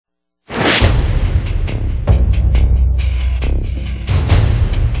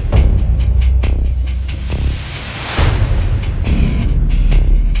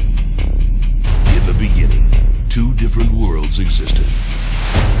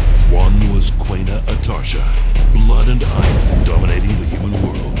Atarsha, blood and iron dominating the human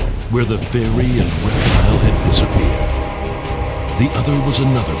world, where the fairy and reptile had disappeared. The other was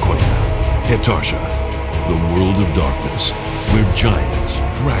another Queta, Atarsha, the world of darkness, where giants,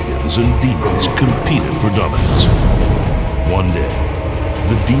 dragons, and demons competed for dominance. One day,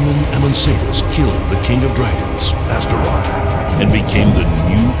 the demon Amonsatus killed the king of dragons, Astaroth, and became the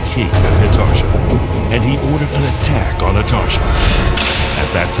new king of Atarsha, and he ordered an attack on Atarsha. At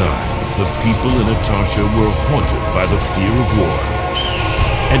that time, the people in Atarsha were haunted by the fear of war,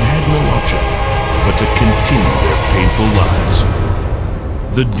 and had no option but to continue their painful lives.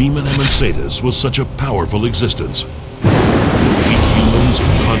 The demon Amonsatus was such a powerful existence. We humans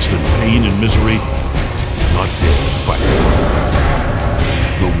in constant pain and misery, not dare fight.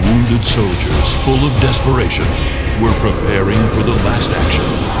 The wounded soldiers, full of desperation, were preparing for the last action.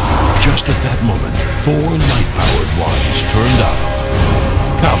 Just at that moment, 4 light-powered ones turned up.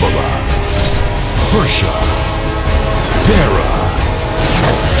 Kabbalah, Persha, Terra,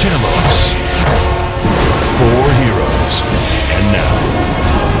 Telos. 4 heroes. And now,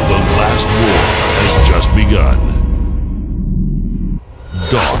 the last war has just begun.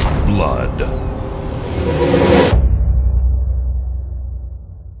 Dark Blood.